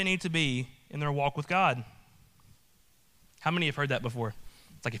be where they need to be in their walk with God. How many have heard that before?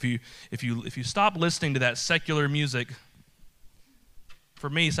 It's like if you stop listening to that secular music. For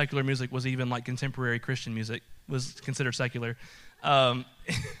me, secular music was even like contemporary Christian music was considered secular.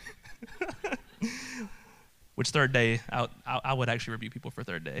 Which Third Day, I would actually review people for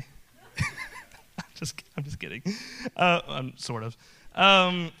Third Day. I'm just kidding. Sort of.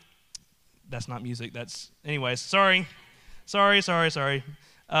 That's not music. Anyways, sorry.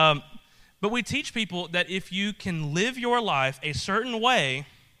 But we teach people that if you can live your life a certain way,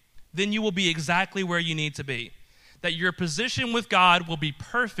 then you will be exactly where you need to be. That your position with God will be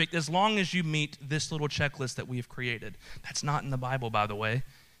perfect as long as you meet this little checklist that we have created. That's not in the Bible, by the way.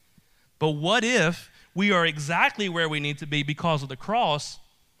 But what if we are exactly where we need to be because of the cross,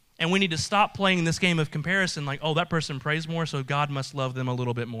 and we need to stop playing this game of comparison like, oh, that person prays more, so God must love them a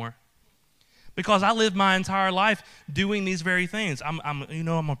little bit more. Because I lived my entire life doing these very things. I'm going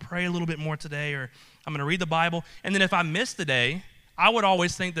to pray a little bit more today, or I'm going to read the Bible. And then if I miss the day, I would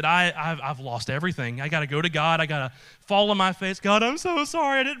always think that I've lost everything. I got to go to God. I got to fall on my face. God, I'm so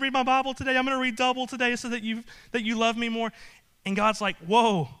sorry. I didn't read my Bible today. I'm going to read double today so that you love me more. And God's like,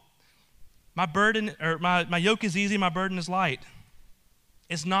 whoa, my burden, or my yoke is easy, my burden is light.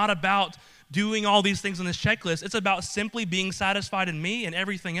 It's not about doing all these things on this checklist. It's about simply being satisfied in me, and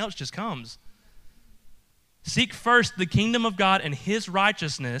everything else just comes. Seek first the kingdom of God and his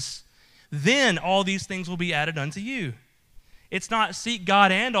righteousness, then all these things will be added unto you. It's not seek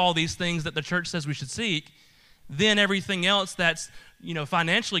God and all these things that the church says we should seek, then everything else that's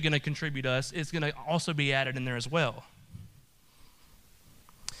financially going to contribute us is going to also be added in there as well.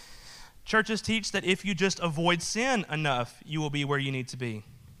 Churches teach that if you just avoid sin enough, you will be where you need to be.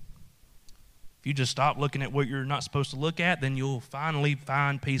 If you just stop looking at what you're not supposed to look at, then you'll finally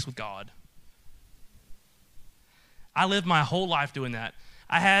find peace with God. I lived my whole life doing that.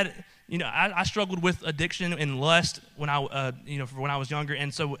 I struggled with addiction and lust when I was younger,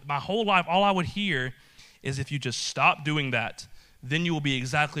 and so my whole life, all I would hear is, if you just stop doing that, then you will be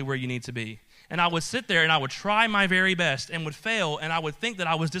exactly where you need to be. And I would sit there and I would try my very best and would fail, and I would think that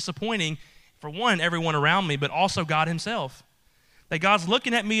I was disappointing, for one, everyone around me, but also God himself. That God's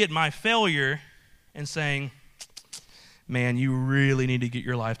looking at me at my failure and saying, man, you really need to get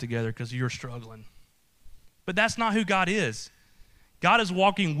your life together because you're struggling. But that's not who God is. God is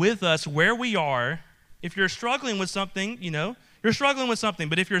walking with us where we are. If you're struggling with something, you're struggling with something.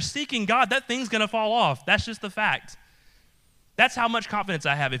 But if you're seeking God, that thing's going to fall off. That's just the fact. That's how much confidence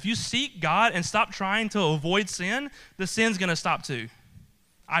I have. If you seek God and stop trying to avoid sin, the sin's going to stop too.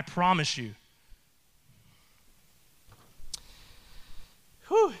 I promise you.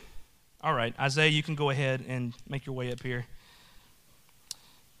 Whew. All right, Isaiah, you can go ahead and make your way up here.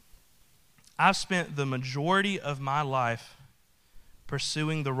 I've spent the majority of my life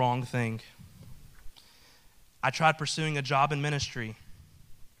pursuing the wrong thing. I tried pursuing a job in ministry.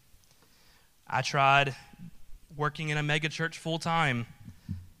 I tried working in a mega church full time.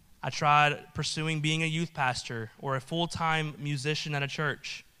 I tried pursuing being a youth pastor or a full-time musician at a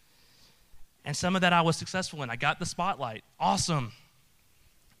church. And some of that I was successful in. I got the spotlight. Awesome.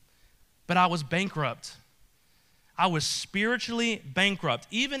 But I was bankrupt. I was spiritually bankrupt.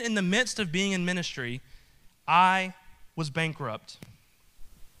 Even in the midst of being in ministry, I was bankrupt.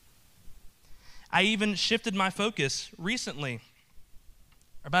 I even shifted my focus recently,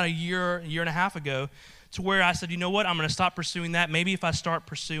 about a year and a half ago, to where I said, you know what, I'm going to stop pursuing that. Maybe if I start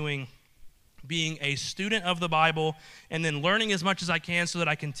pursuing being a student of the Bible and then learning as much as I can so that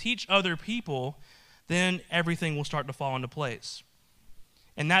I can teach other people, then everything will start to fall into place.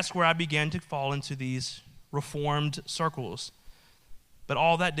 And that's where I began to fall into these reformed circles. But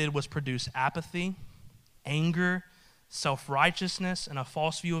all that did was produce apathy, anger, self-righteousness, and a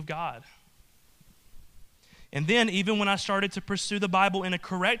false view of God. And then even when I started to pursue the Bible in a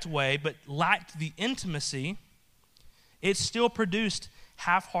correct way but lacked the intimacy, it still produced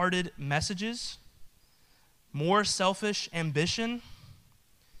half-hearted messages, more selfish ambition,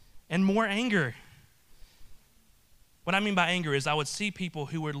 and more anger. What I mean by anger is I would see people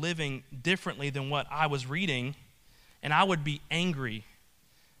who were living differently than what I was reading, and I would be angry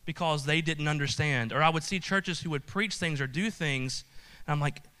because they didn't understand. Or I would see churches who would preach things or do things, and I'm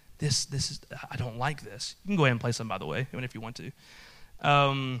like, this is, I don't like this. You can go ahead and play some, by the way, even if you want to.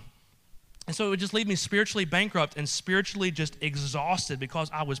 And so it would just leave me spiritually bankrupt and spiritually just exhausted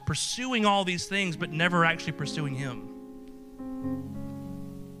because I was pursuing all these things but never actually pursuing him.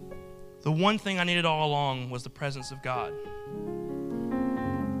 The one thing I needed all along was the presence of God.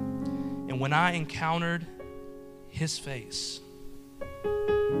 And when I encountered his face,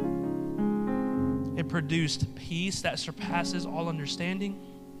 it produced peace that surpasses all understanding.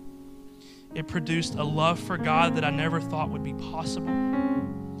 It produced a love for God that I never thought would be possible.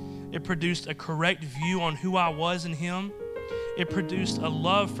 It produced a correct view on who I was in him. It produced a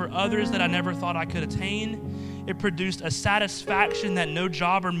love for others that I never thought I could attain. It produced a satisfaction that no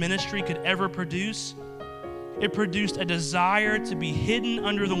job or ministry could ever produce. It produced a desire to be hidden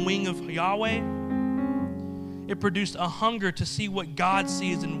under the wing of Yahweh. It produced a hunger to see what God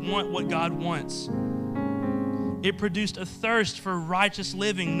sees and want what God wants. It produced a thirst for righteous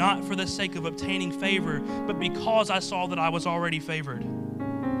living, not for the sake of obtaining favor, but because I saw that I was already favored.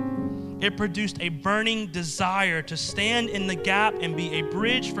 It produced a burning desire to stand in the gap and be a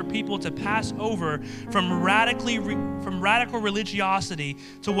bridge for people to pass over from radical religiosity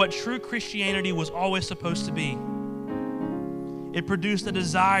to what true Christianity was always supposed to be. It produced a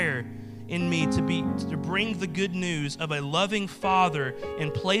desire in me to bring the good news of a loving Father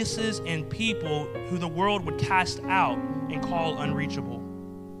in places and people who the world would cast out and call unreachable.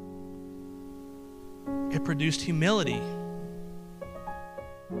 It produced humility.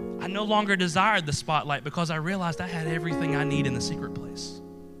 I no longer desired the spotlight because I realized I had everything I need in the secret place.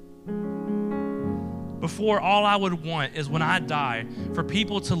 Before, all I would want is when I die for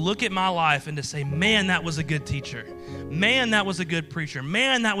people to look at my life and to say, man, that was a good teacher. Man, that was a good preacher.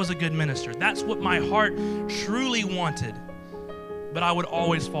 Man, that was a good minister. That's what my heart truly wanted. But I would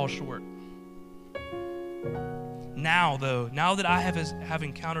always fall short. Now, though, now that I have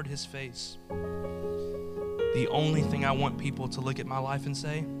encountered his face, the only thing I want people to look at my life and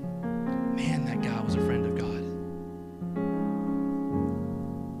say, man, that guy was a friend of God.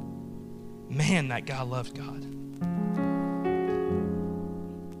 Man, that guy loved God.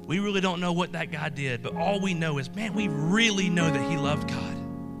 We really don't know what that guy did, but all we know is, man, we really know that he loved God.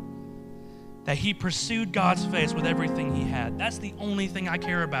 That he pursued God's face with everything he had. That's the only thing I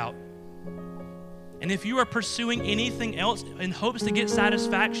care about. And if you are pursuing anything else in hopes to get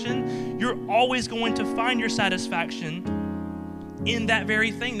satisfaction, you're always going to find your satisfaction in that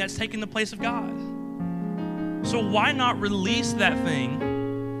very thing that's taking the place of God. So why not release that thing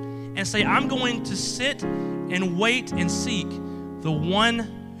and say, I'm going to sit and wait and seek the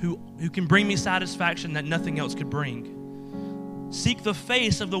one who can bring me satisfaction that nothing else could bring. Seek the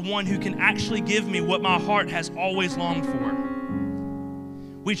face of the one who can actually give me what my heart has always longed for.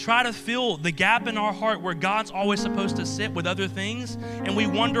 We try to fill the gap in our heart where God's always supposed to sit with other things, and we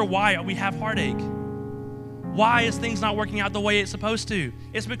wonder why we have heartache. Why is things not working out the way it's supposed to?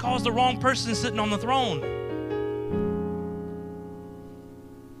 It's because the wrong person is sitting on the throne.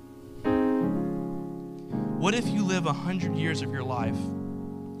 What if you live 100 years of your life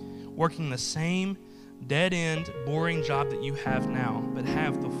working the same dead-end, boring job that you have now, but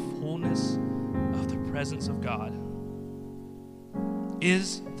have the fullness of the presence of God?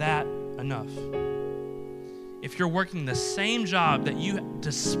 Is that enough? If you're working the same job that you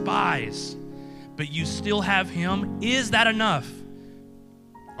despise, but you still have him, is that enough?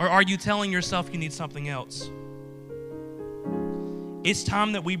 Or are you telling yourself you need something else? It's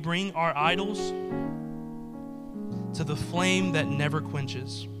time that we bring our idols to the flame that never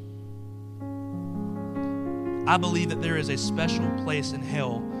quenches. I believe that there is a special place in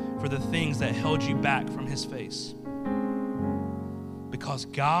hell for the things that held you back from his face. Because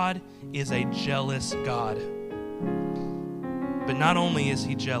God is a jealous God. But not only is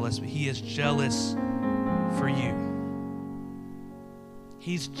he jealous, but he is jealous for you.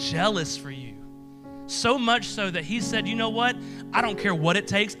 He's jealous for you. So much so that he said, you know what? I don't care what it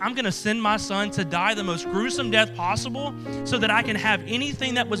takes. I'm going to send my son to die the most gruesome death possible so that I can have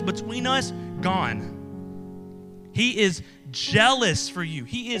anything that was between us gone. He is jealous for you.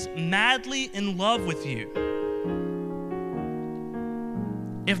 He is madly in love with you.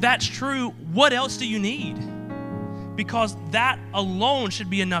 If that's true, what else do you need? Because that alone should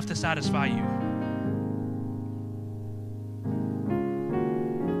be enough to satisfy you.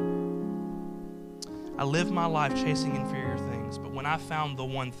 I lived my life chasing inferior things, but when I found the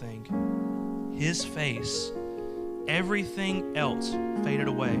one thing, his face, everything else faded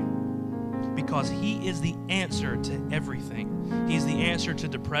away. Because he is the answer to everything. He's the answer to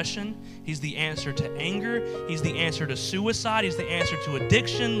depression. He's the answer to anger. He's the answer to suicide. He's the answer to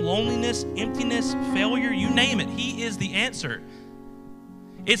addiction, loneliness, emptiness, failure, you name it. He is the answer.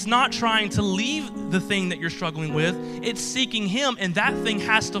 It's not trying to leave the thing that you're struggling with. It's seeking him, and that thing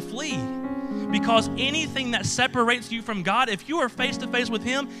has to flee. Because anything that separates you from God, if you are face to face with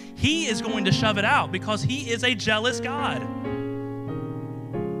him, he is going to shove it out because he is a jealous God.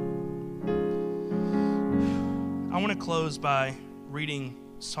 I want to close by reading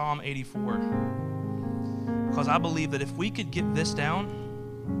Psalm 84 because I believe that if we could get this down,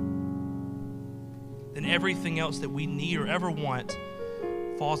 then everything else that we need or ever want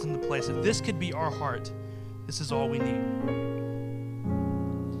falls into place. If this could be our heart, this is all we need.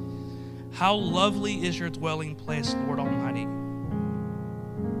 How lovely is your dwelling place, Lord Almighty.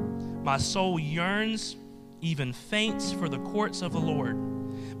 My soul yearns, even faints, for the courts of the Lord.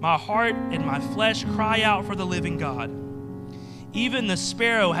 My heart and my flesh cry out for the living God. Even the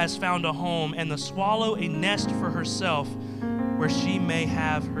sparrow has found a home, and the swallow a nest for herself, where she may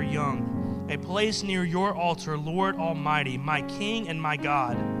have her young. A place near your altar, Lord Almighty, my King and my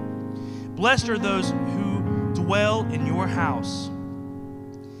God. Blessed are those who dwell in your house.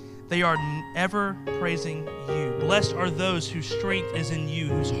 They are ever praising you. Blessed are those whose strength is in you,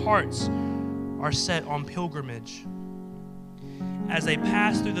 whose hearts are set on pilgrimage. As they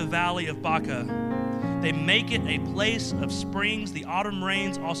pass through the valley of Baca, they make it a place of springs. The autumn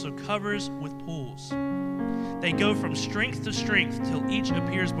rains also covers with pools. They go from strength to strength till each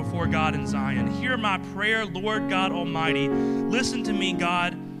appears before God in Zion. Hear my prayer, Lord God Almighty. Listen to me,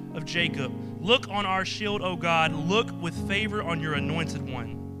 God of Jacob. Look on our shield, O God. Look with favor on your anointed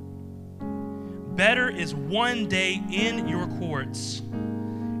one. Better is one day in your courts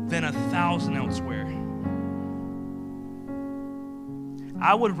than 1,000 elsewhere.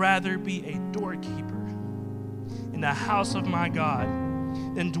 I would rather be a doorkeeper in the house of my God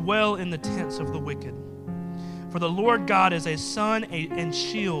than dwell in the tents of the wicked. For the Lord God is a sun and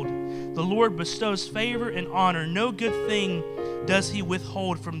shield. The Lord bestows favor and honor. No good thing does he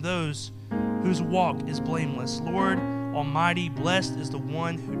withhold from those whose walk is blameless. Lord Almighty, blessed is the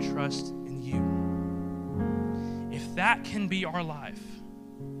one who trusts in you. If that can be our life,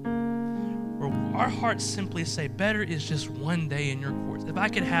 where our hearts simply say, better is just one day in your courts. If I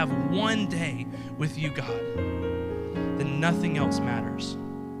could have one day with you, God, then nothing else matters.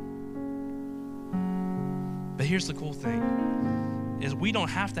 But here's the cool thing, is we don't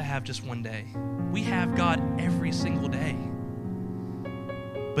have to have just one day. We have God every single day.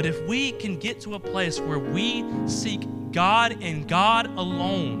 But if we can get to a place where we seek God and God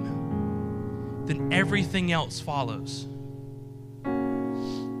alone, then everything else follows.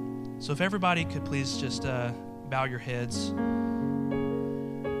 So if everybody could please just bow your heads.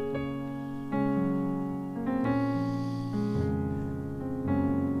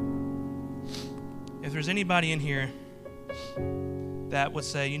 If there's anybody in here that would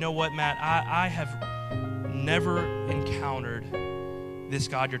say, you know what, Matt, I have never encountered this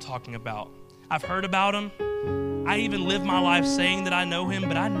God you're talking about. I've heard about him. I even live my life saying that I know him,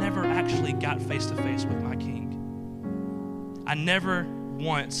 but I never actually got face to face with my King. I never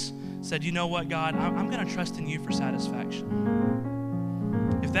once said, you know what, God, I'm going to trust in you for satisfaction.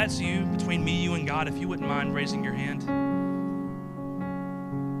 If that's you, between me, you, and God, if you wouldn't mind raising your hand.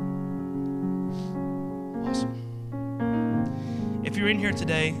 Awesome. If you're in here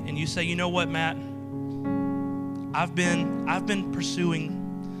today and you say, you know what, Matt, I've been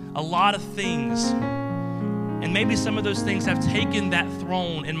pursuing a lot of things, and maybe some of those things have taken that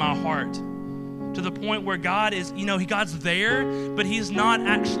throne in my heart to the point where God is, God's there, but he's not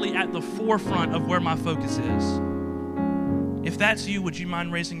actually at the forefront of where my focus is. If that's you, would you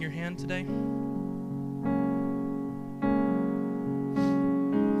mind raising your hand today?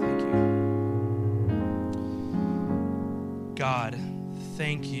 Thank you. God,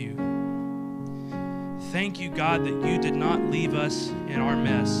 thank you. Thank you, God, that you did not leave us in our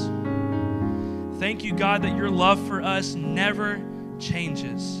mess. Thank you, God, that your love for us never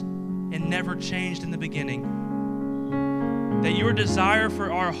changes and never changed in the beginning. That your desire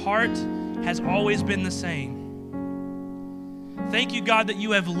for our heart has always been the same. Thank you, God, that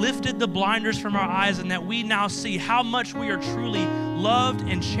you have lifted the blinders from our eyes and that we now see how much we are truly loved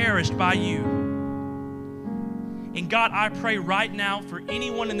and cherished by you. And God, I pray right now for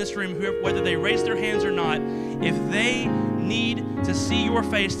anyone in this room, whether they raise their hands or not, if they need to see your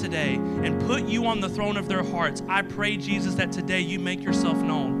face today and put you on the throne of their hearts, I pray, Jesus, that today you make yourself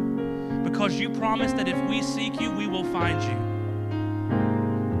known. Because you promised that if we seek you, we will find you.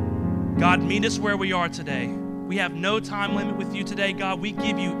 God, meet us where we are today. We have no time limit with you today, God. We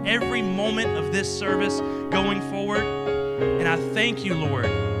give you every moment of this service going forward. And I thank you, Lord.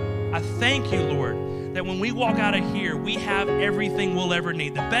 I thank you, Lord, that when we walk out of here, we have everything we'll ever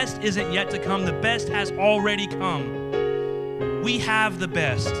need. The best isn't yet to come. The best has already come. We have the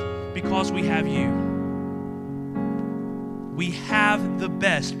best because we have you. We have the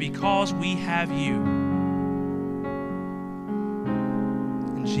best because we have you.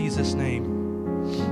 In Jesus' name.